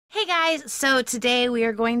Hey guys, so today we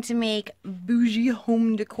are going to make bougie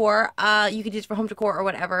home decor. You could use it for home decor or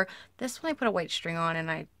whatever. This one I put a white string on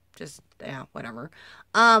and I just, yeah, whatever.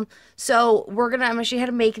 So I'm gonna show you how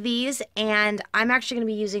to make these, and I'm actually gonna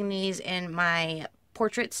be using these in my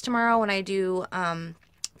portraits tomorrow when I do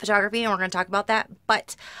photography, and we're gonna talk about that.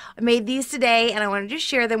 But I made these today and I wanted to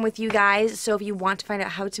share them with you guys. So if you want to find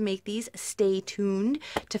out how to make these, stay tuned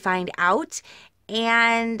to find out.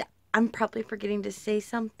 And I'm probably forgetting to say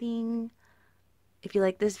something. If you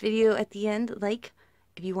like this video at the end, like.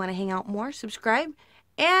 If you want to hang out more, subscribe.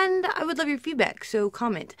 And I would love your feedback, so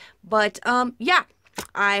comment. But, yeah.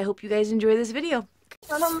 I hope you guys enjoy this video.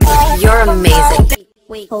 You're amazing.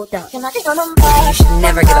 Wait, hold up. You should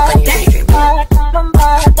never give up on your daydream.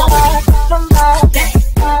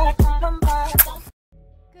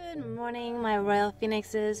 Good morning, my royal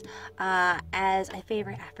phoenixes. As a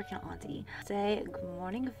favorite African auntie, say good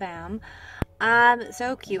morning, fam.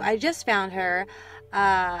 So cute. I just found her,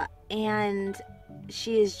 and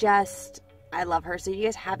she is just, I love her. So if you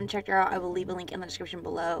guys haven't checked her out, I will leave a link in the description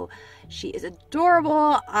below. She is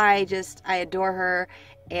adorable. I adore her.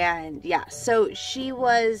 And yeah, so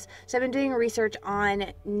I've been doing research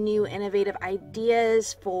on new innovative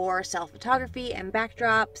ideas for self-photography and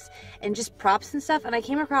backdrops and just props and stuff. And I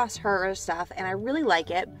came across her stuff and I really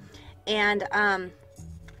like it. And,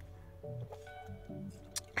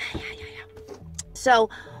 so,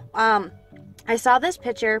 I saw this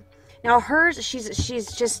picture. Now hers, she's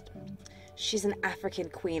an African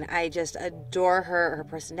queen. I just adore her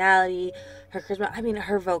personality, her charisma. I mean,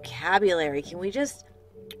 her vocabulary. Can we just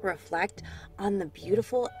reflect on the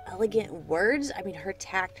beautiful, elegant words? I mean, her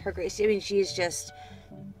tact, her grace. I mean, she's just,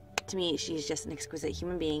 to me, she's just an exquisite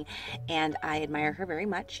human being, and I admire her very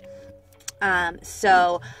much.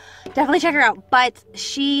 So definitely check her out. But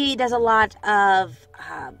she does a lot of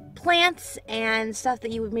plants and stuff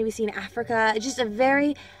that you would maybe see in Africa. It's just a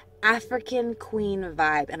very African queen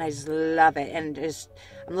vibe, and I just love it. And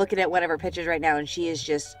I'm looking at whatever pictures right now, and she is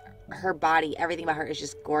just, her body, everything about her is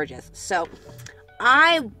just gorgeous. So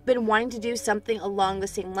I've been wanting to do something along the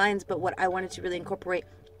same lines, but what I wanted to really incorporate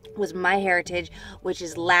was my heritage, which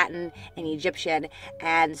is Latin and Egyptian.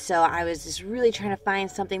 And so I was just really trying to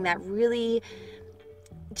find something that really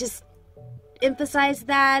just emphasized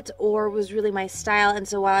that, or was really my style. And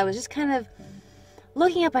so while I was just kind of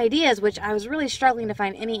looking up ideas, which I was really struggling to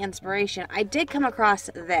find any inspiration, I did come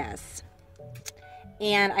across this.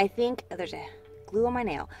 And I think, there's a glue on my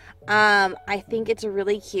nail. I think it's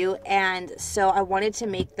really cute, and so I wanted to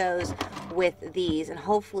make those with these, and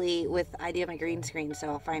hopefully I do have my green screen, so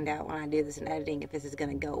I'll find out when I do this in editing if this is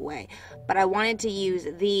going to go away. But I wanted to use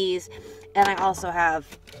these, and I also have,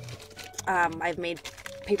 I've made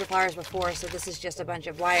paper flowers before, so this is just a bunch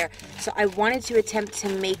of wire. So I wanted to attempt to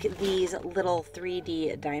make these little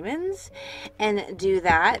 3D diamonds and do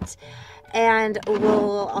that. And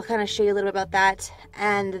I'll kind of show you a little bit about that.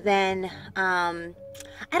 And then, I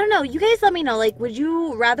don't know, you guys let me know, like, would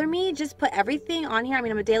you rather me just put everything on here? I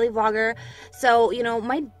mean, I'm a daily vlogger, so, you know,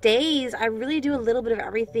 my days, I really do a little bit of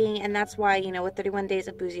everything, and that's why, you know, with 31 days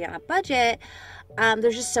of bougie on a budget,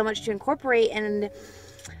 there's just so much to incorporate, and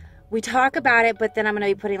we talk about it, but then I'm going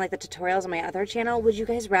to be putting, like, the tutorials on my other channel. Would you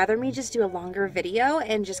guys rather me just do a longer video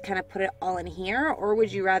and just kind of put it all in here, or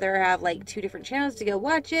would you rather have, like, 2 different channels to go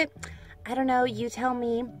watch it? I don't know, you tell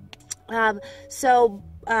me.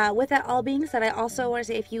 With that all being said, I also want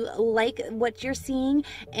to say, if you like what you're seeing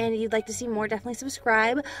and you'd like to see more, definitely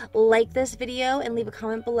subscribe, like this video, and leave a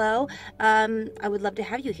comment below. I would love to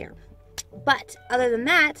have you here. But other than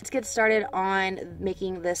that, let's get started on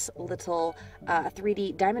making this little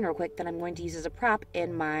 3D diamond real quick that I'm going to use as a prop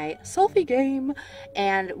in my selfie game.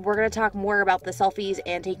 And we're going to talk more about the selfies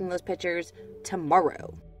and taking those pictures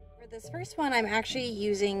tomorrow. This first one, I'm actually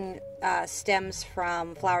using stems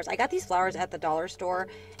from flowers. I got these flowers at the dollar store,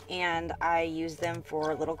 and I use them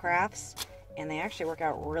for little crafts, and they actually work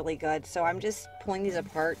out really good. So I'm just pulling these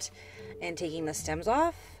apart and taking the stems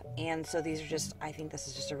off, and so these are just, I think this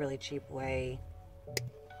is just a really cheap way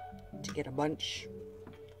to get a bunch.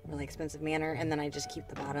 Really expensive manner, and then I just keep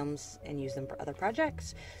the bottoms and use them for other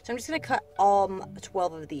projects. So I'm just going to cut all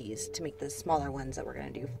 12 of these to make the smaller ones that we're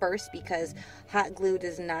going to do first, because hot glue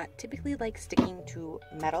does not typically like sticking to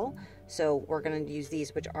metal, so we're going to use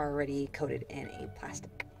these, which are already coated in a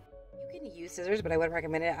plastic. You can use scissors, but I wouldn't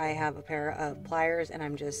recommend it. I have a pair of pliers, and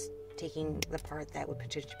I'm just taking the part that would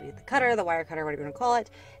potentially be the cutter, the wire cutter, whatever you want to call it.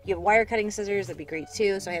 If you have wire cutting scissors, that'd be great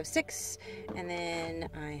too. So I have 6, and then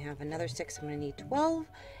I have another 6. I'm going to need 12.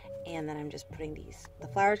 And then I'm just putting the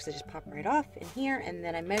flowers, because they just pop right off in here, and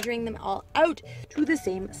then I'm measuring them all out to the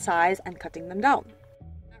same size and cutting them down.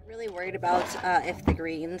 Really worried about if the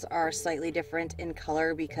greens are slightly different in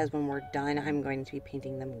color, because when we're done I'm going to be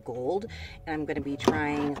painting them gold, and I'm going to be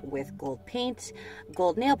trying with gold paint,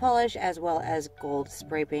 gold nail polish, as well as gold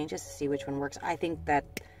spray paint, just to see which one works. I think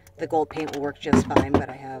that the gold paint will work just fine, but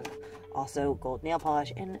I have also gold nail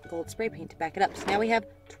polish and gold spray paint to back it up. So now we have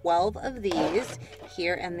 12 of these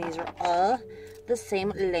here, and these are all the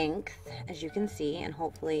same length, as you can see, and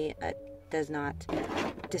hopefully it does not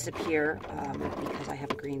disappear because I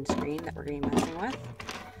have a green screen that we're going to be messing with.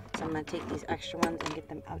 So I'm going to take these extra ones and get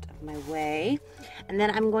them out of my way. And then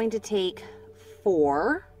I'm going to take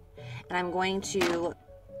 4 and I'm going to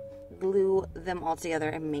glue them all together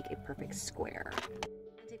and make a perfect square.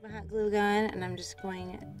 I'll take my hot glue gun and I'm just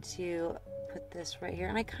going to put this right here.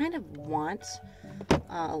 And I kind of want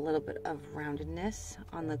a little bit of roundedness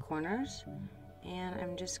on the corners. And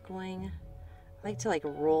I'm just going... I like to like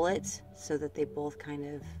roll it so that they both kind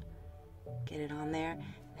of get it on there. And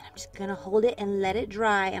I'm just gonna hold it and let it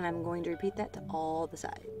dry, and I'm going to repeat that to all the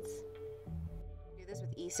sides. Do this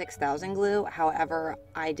with E6000 glue, however,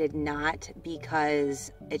 I did not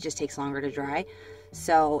because it just takes longer to dry.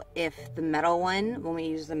 So if the metal one, when we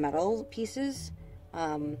use the metal pieces,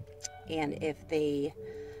 and if the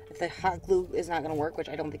hot glue is not going to work, which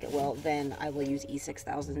I don't think it will, then I will use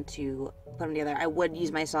E6000 to put them together. I would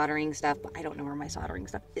use my soldering stuff, but I don't know where my soldering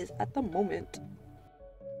stuff is at the moment.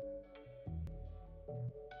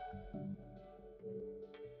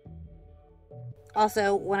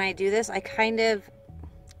 Also, when I do this, I kind of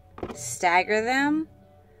stagger them.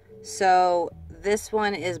 So this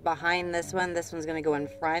one is behind this one's going to go in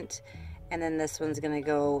front, and then this one's going to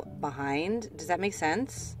go behind. Does that make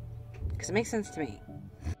sense? Because it makes sense to me.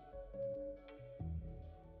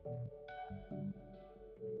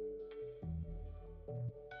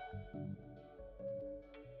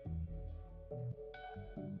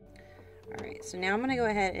 Alright, so now I'm going to go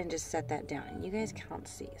ahead and just set that down. And you guys can't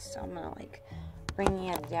see, so I'm going to like bring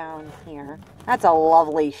it down here. That's a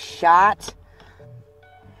lovely shot.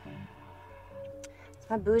 It's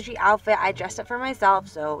my bougie outfit. I dressed it for myself,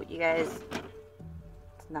 so you guys,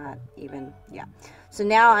 it's not even, yeah. So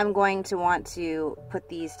now I'm going to want to put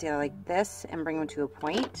these together like this and bring them to a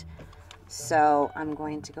point. So I'm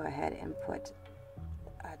going to go ahead and put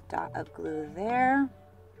a dot of glue there.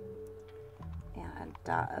 And a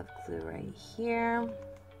dot of glue right here.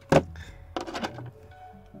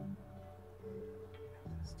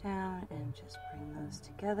 Down and just bring those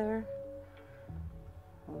together,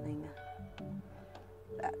 holding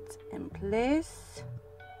that in place.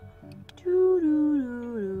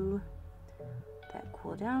 That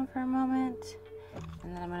cool down for a moment,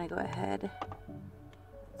 and then I'm going to go ahead.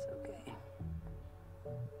 That's okay.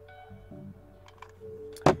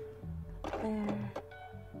 There.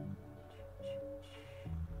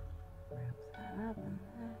 Wrap that up and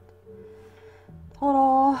that.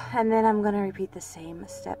 Total, and then I'm going to repeat the same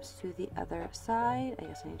steps to the other side. I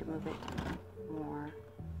guess I need to move it more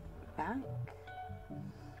back.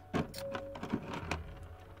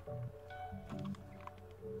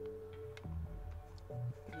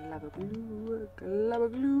 Glabba glue,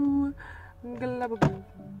 glabba glue, glabba glue.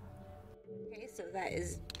 Okay, so that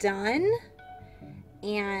is done.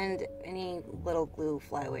 And any little glue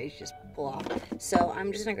flyaways just pull off. So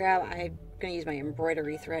I'm just going to grab, I'm going to use my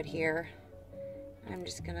embroidery thread here. I'm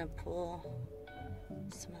just going to pull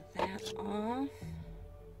some of that off.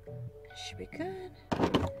 It should be good. Go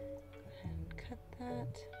ahead and cut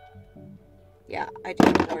that. Yeah, I do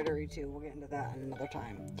embroidery too. We'll get into that another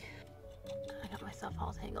time. I got myself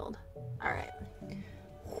all tangled. All right.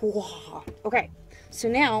 Okay, so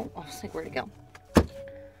now, oh, it's like where to go.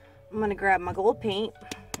 I'm going to grab my gold paint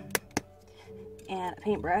and a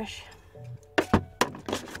paintbrush. I'm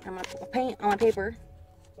going to put paint on my paper.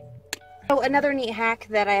 So another neat hack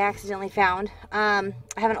that I accidentally found. I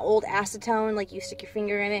have an old acetone, like you stick your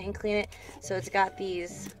finger in it and clean it. So it's got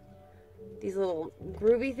these little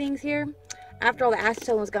groovy things here. After all the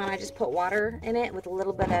acetone was gone, I just put water in it with a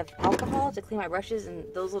little bit of alcohol to clean my brushes, and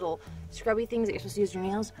those little scrubby things that you're supposed to use in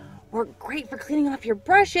your nails work great for cleaning off your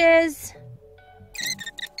brushes.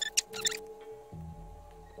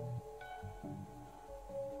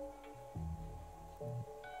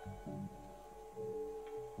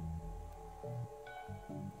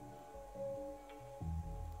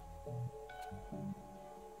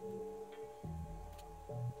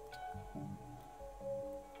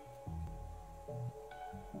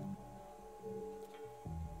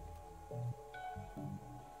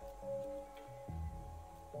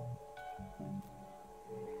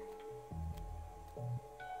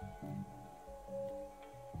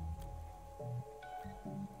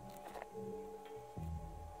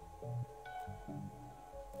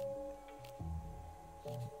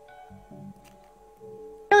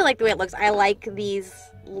 really like the way it looks. I like these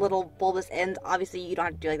little bulbous ends. Obviously, you don't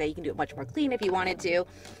have to do like that. You can do it much more clean if you wanted to.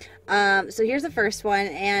 So here's the first one,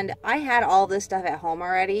 and I had all this stuff at home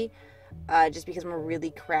already, just because I'm a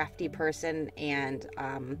really crafty person, and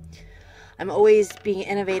I'm always being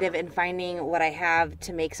innovative and finding what I have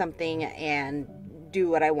to make something and do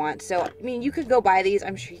what I want. So, I mean, you could go buy these.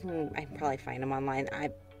 I'm sure I can probably find them online.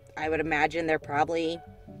 I would imagine they're probably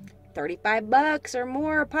 $35 or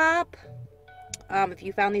more a pop, if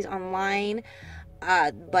you found these online.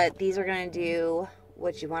 But these are going to do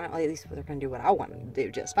what you want, or at least they're going to do what I want them to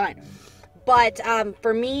do just fine. But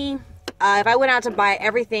for me, if I went out to buy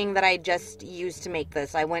everything that I just used to make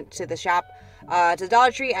this, I went to the shop, to the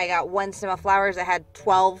Dollar Tree. I got one stem of flowers that had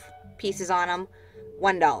 12 pieces on them,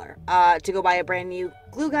 $1. To go buy a brand new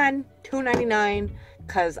glue gun, $2.99,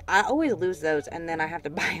 because I always lose those and then I have to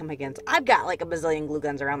buy them again. So I've got like a bazillion glue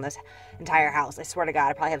guns around this entire house. I swear to God,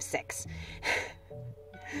 I probably have 6.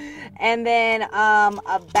 And then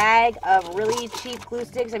a bag of really cheap glue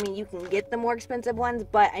sticks. I mean, you can get the more expensive ones,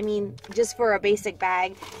 but I mean, just for a basic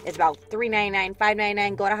bag, it's about $3.99,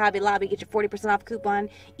 $5.99. Go to Hobby Lobby, get your 40% off coupon.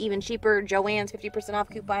 Even cheaper, Joann's 50% off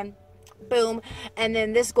coupon. Boom. And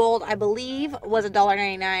then this gold, I believe, was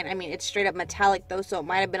 $1.99. I mean, it's straight up metallic though, so it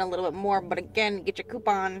might have been a little bit more, but again, get your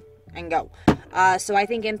coupon and go. So I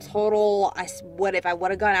think in total, if I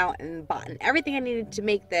would have gone out and bought everything I needed to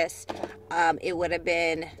make this, it would have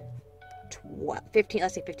been let's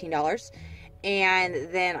say $15. And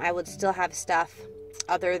then I would still have stuff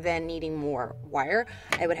other than needing more wire.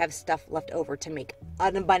 I would have stuff left over to make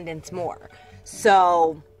an abundance more.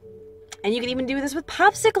 So, and you can even do this with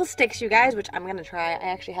popsicle sticks, you guys, which I'm going to try. I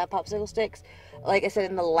actually have popsicle sticks. Like I said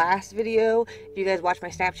in the last video, if you guys watched my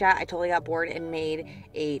Snapchat, I totally got bored and made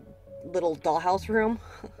a little dollhouse room.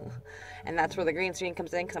 And that's where the green screen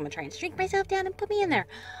comes in, because I'm going to try and shrink myself down and put me in there.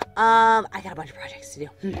 I got a bunch of projects to do.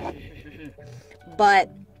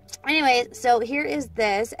 But anyways, so here is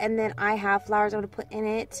this. And then I have flowers I'm going to put in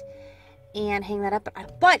it and hang that up.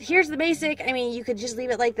 But here's the basic. I mean, you could just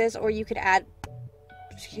leave it like this, or you could add,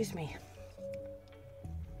 excuse me.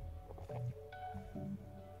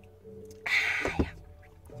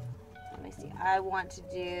 Let me see. I want to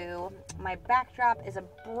do, my backdrop is a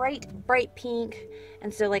bright pink,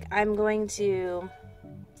 and so like I'm going to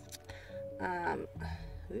I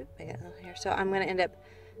got a little here. So I'm going to end up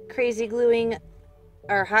crazy gluing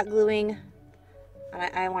or hot gluing,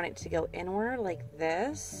 and I want it to go inward like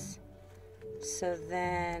this. So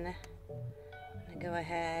then I'm going to go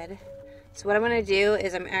ahead. So what I'm going to do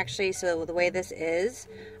is so the way this is,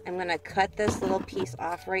 I'm going to cut this little piece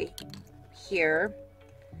off right here.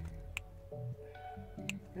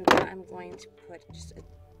 And then I'm going to put just a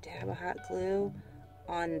dab of hot glue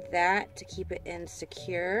on that to keep it in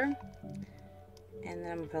secure. And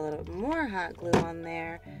then I'm going to put a little bit more hot glue on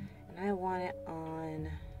there. And I want it on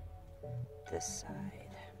this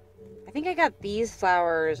side. I think I got these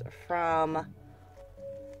flowers from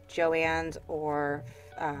Joann's or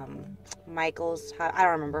Michael's. I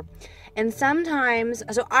don't remember. And sometimes,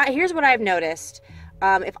 so here's what I've noticed.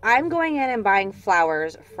 If I'm going in and buying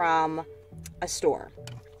flowers from a store,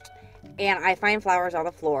 and I find flowers on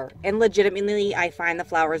the floor, and legitimately I find the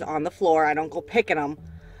flowers on the floor, I don't go picking them,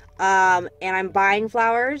 and I'm buying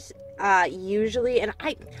flowers, usually, and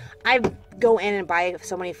I go in and buy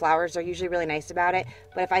so many flowers, they're usually really nice about it,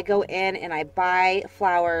 but if I go in and I buy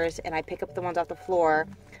flowers and I pick up the ones off the floor,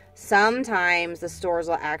 sometimes the stores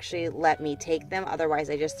will actually let me take them, otherwise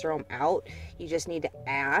I just throw them out. You just need to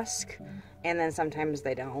ask, and then sometimes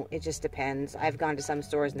they don't. It just depends. I've gone to some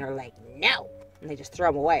stores and they're like, no, and they just throw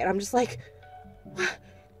them away, and I'm just like,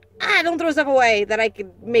 I don't throw stuff away that I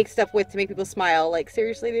could make stuff with to make people smile. Like,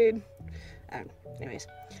 seriously, dude? Anyways,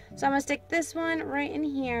 so I'm gonna stick this one right in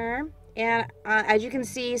here, and as you can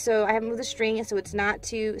see, so I haven't moved the string, so it's not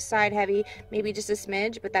too side heavy, maybe just a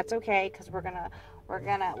smidge, but that's okay, because we're gonna work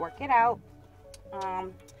it out. I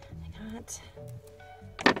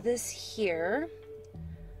got this here,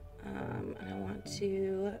 and I want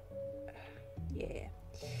to, yeah,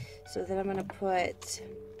 so then I'm gonna put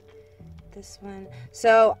this one.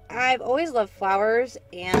 So I've always loved flowers,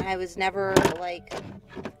 and I was never like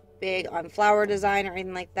big on flower design or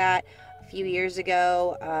anything like that. A few years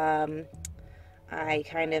ago, I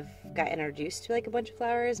kind of got introduced to like a bunch of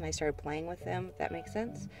flowers, and I started playing with them, if that makes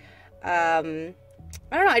sense. I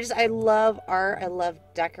don't know, I love art, I love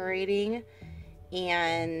decorating,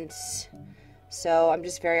 and so I'm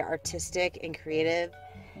just very artistic and creative,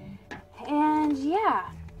 and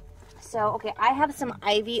yeah. So, okay, I have some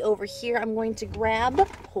ivy over here I'm going to grab.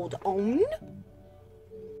 Hold on. Oh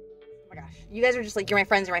my gosh. gosh. You guys are just like, you're my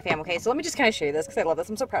friends, you're my fam, okay? So let me just kind of show you this because I love this.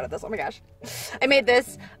 I'm so proud of this. Oh my gosh. I made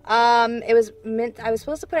this. It was meant, I was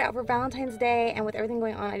supposed to put it out for Valentine's Day, and with everything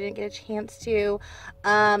going on, I didn't get a chance to.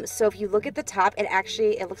 So if you look at the top,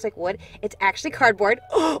 it looks like wood. It's actually cardboard.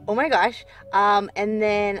 Oh my gosh. And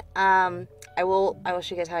then, I will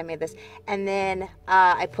show you guys how I made this. And then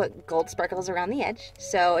I put gold sparkles around the edge.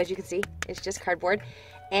 So as you can see, it's just cardboard.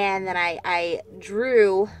 And then I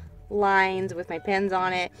drew lines with my pens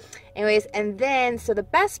on it. Anyways, and then, so the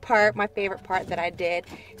best part, my favorite part that I did,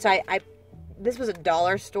 so this was a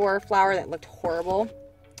dollar store flower that looked horrible.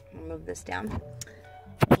 I'll move this down.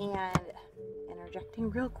 And interjecting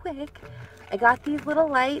real quick, I got these little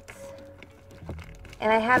lights.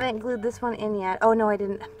 And I haven't glued this one in yet. Oh no, I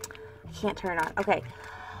didn't. I can't turn it on. Okay.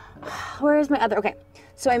 Where is my other? Okay.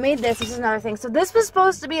 So I made this. This is another thing. So this was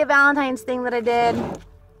supposed to be a Valentine's thing that I did.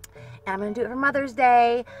 And I'm going to do it for Mother's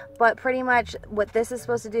Day. But pretty much what this is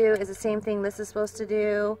supposed to do is the same thing this is supposed to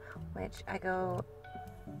do. Which I go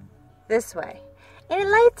this way. And it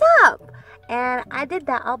lights up. And I did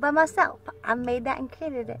that all by myself. I made that and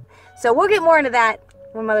created it. So we'll get more into that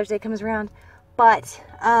when Mother's Day comes around. But,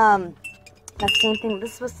 that's the same thing this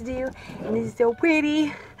is supposed to do. And this is so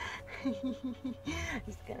pretty. I'm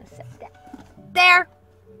just gonna set that there.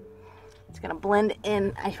 It's gonna blend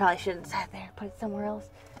in. I probably shouldn't set there. Put it somewhere else.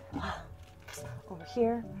 Over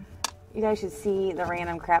here. You guys should see the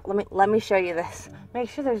random crap. Let me show you this. Make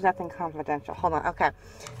sure there's nothing confidential. Hold on. Okay.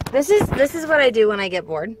 This is what I do when I get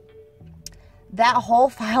bored. That whole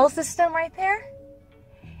file system right there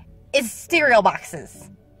is cereal boxes.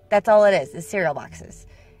 That's all it is cereal boxes.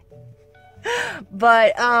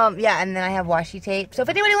 But, yeah, and then I have washi tape. So if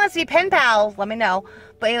anybody wants to be pen pals, let me know.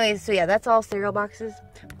 But anyways, so yeah, that's all cereal boxes.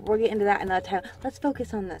 We'll get into that another time. Let's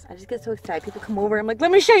focus on this. I just get so excited. People come over. I'm like, let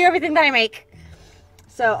me show you everything that I make.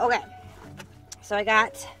 So, okay. So I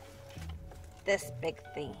got this big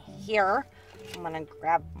thing here. I'm going to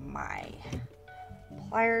grab my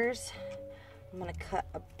pliers. I'm going to cut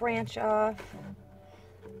a branch off.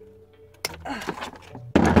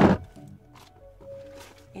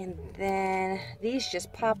 And then these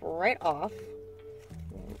just pop right off.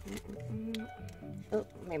 Oh,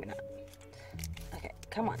 maybe not. Okay,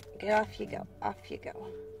 come on. Get off you go. Off you go.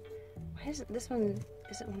 Why is it this one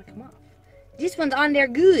doesn't want to come off? This one's on there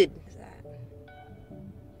good. What is that?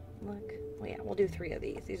 Look. Well, yeah, we'll do 3 of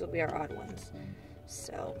these. These will be our odd ones.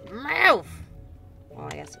 So, mouth! Well,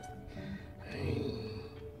 I guess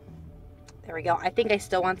there we go. I think I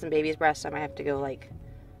still want some baby's breath, so I might have to go, like,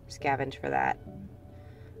 scavenge for that.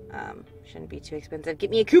 Shouldn't be too expensive. Get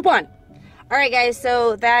me a coupon. All right, guys.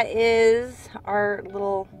 So that is our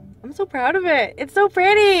little, I'm so proud of it. It's so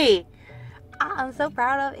pretty. I'm so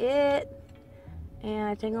proud of it. And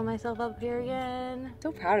I tangle myself up here again.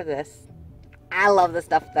 So proud of this. I love the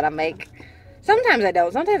stuff that I make. Sometimes I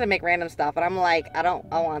don't. Sometimes I make random stuff and I'm like, I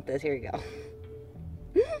want this. Here you go.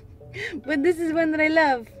 But this is one that I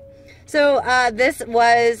love. So this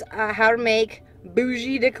was how to make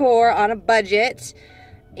bougie decor on a budget.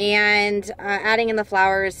 And adding in the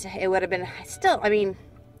flowers, it would have been still, I mean,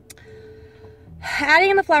 adding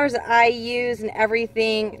in the flowers that I use and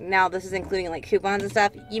everything, now this is including like coupons and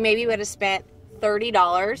stuff, you maybe would have spent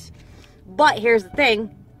 $30. But here's the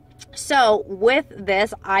thing. So with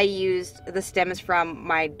this, I used the stems from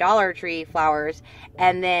my Dollar Tree flowers,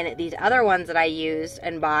 and then these other ones that I used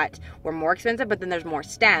and bought were more expensive, but then there's more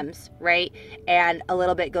stems, right? And a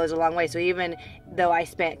little bit goes a long way. So even though I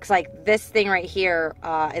spent, cause like this thing right here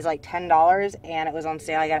is like $10 and it was on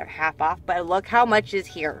sale, I got it half off, but look how much is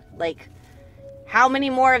here. Like, how many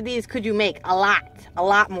more of these could you make? A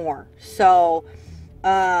lot more. So,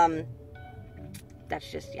 that's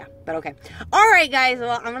just, yeah, but okay. All right, guys,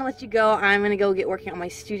 well, I'm going to let you go. I'm going to go get working on my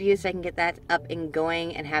studio so I can get that up and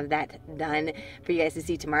going and have that done for you guys to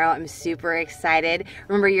see tomorrow. I'm super excited.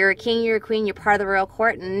 Remember, you're a king, you're a queen, you're part of the royal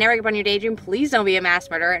court. Never give up on your daydream. Please don't be a mass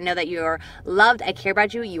murderer. Know that you are loved. I care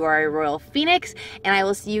about you. You are a royal phoenix. And I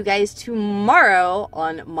will see you guys tomorrow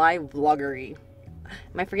on my vloggery.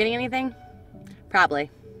 Am I forgetting anything? Probably.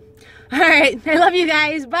 All right, I love you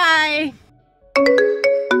guys. Bye.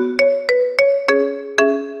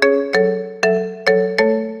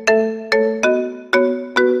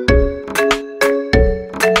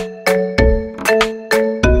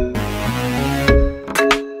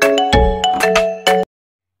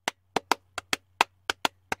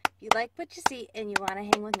 Like what you see and you want to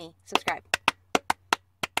hang with me, subscribe.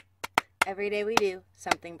 Every day we do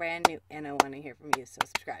something brand new and I want to hear from you, so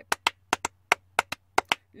subscribe.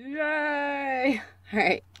 Yay!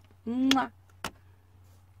 Alright.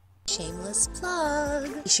 Shameless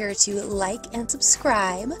plug. Be sure to like and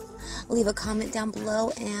subscribe. Leave a comment down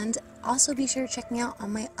below and Also, be sure to check me out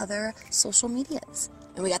on my other social medias.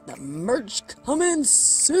 And we got the merch coming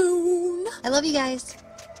soon. I love you guys.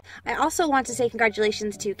 I also want to say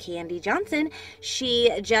congratulations to Candy Johnson.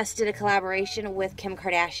 She just did a collaboration with Kim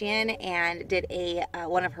Kardashian and did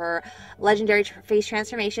one of her legendary face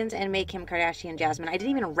transformations and made Kim Kardashian Jasmine. I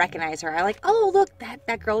didn't even recognize her. I like, oh, look,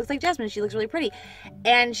 that girl looks like Jasmine. She looks really pretty.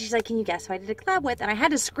 And she's like, can you guess who I did a collab with? And I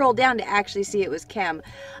had to scroll down to actually see it was Kim.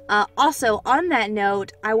 Also, on that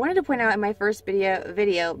note, I wanted to point out in my first video?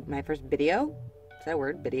 Is that a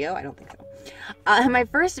word? Video? I don't think so. My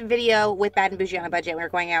first video with Bad and Boujee on a budget, we were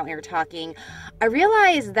going out and we were talking, I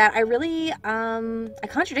realized that I really, I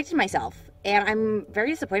contradicted myself, and I'm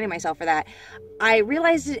very disappointed in myself for that. I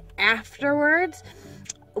realized it afterwards.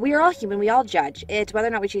 We are all human. We all judge. It's whether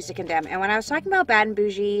or not we choose to condemn. And when I was talking about Bad and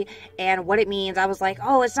Boujee and what it means, I was like,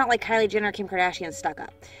 oh, it's not like Kylie Jenner or Kim Kardashian stuck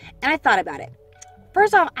up. And I thought about it.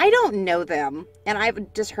 First off, I don't know them, and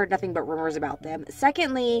I've just heard nothing but rumors about them.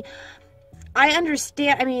 Secondly, I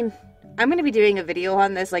understand, I mean, I'm going to be doing a video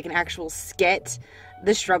on this, like an actual skit,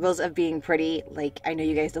 the struggles of being pretty. Like, I know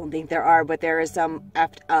you guys don't think there are, but there is some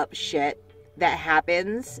effed up shit that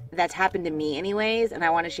happens, that's happened to me anyways, and I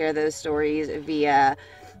want to share those stories via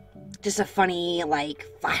just a funny, like,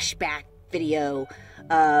 flashback video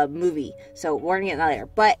movie. So, warning it later.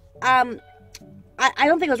 But, I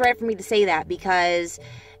don't think it was right for me to say that because,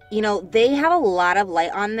 you know, they have a lot of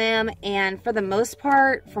light on them, and for the most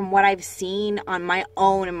part, from what I've seen on my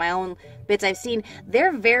own and my own bits I've seen,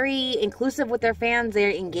 they're very inclusive with their fans.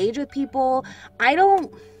 They engage with people. I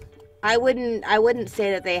wouldn't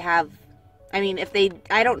say that they have, I mean,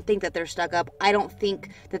 I don't think that they're stuck up. I don't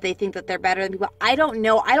think that they think that they're better than people. I don't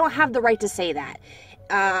know. I don't have the right to say that.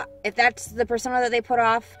 If that's the persona that they put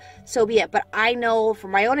off, so be it. But I know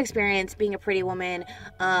from my own experience being a pretty woman,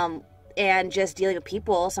 and just dealing with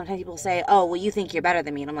people, sometimes people say, oh, well, you think you're better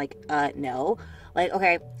than me. And I'm like, no. Like,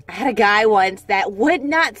 okay, I had a guy once that would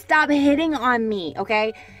not stop hitting on me,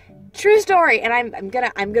 okay? True story. And I'm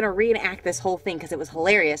gonna reenact this whole thing because it was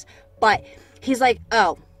hilarious. But he's like,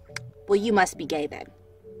 oh, well, you must be gay then.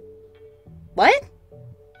 What?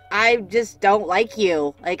 I just don't like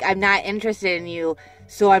you. Like, I'm not interested in you,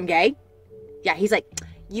 so I'm gay? Yeah, he's like,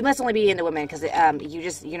 you must only be into women because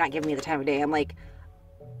you're not giving me the time of day. I'm like,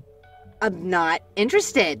 I'm not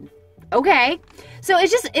interested. Okay. So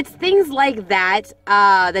it's things like that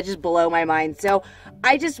that just blow my mind. So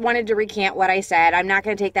I just wanted to recant what I said. I'm not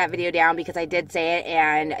going to take that video down because I did say it,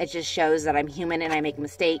 and it just shows that I'm human and I make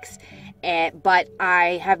mistakes. But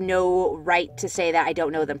I have no right to say that I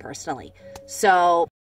don't know them personally. So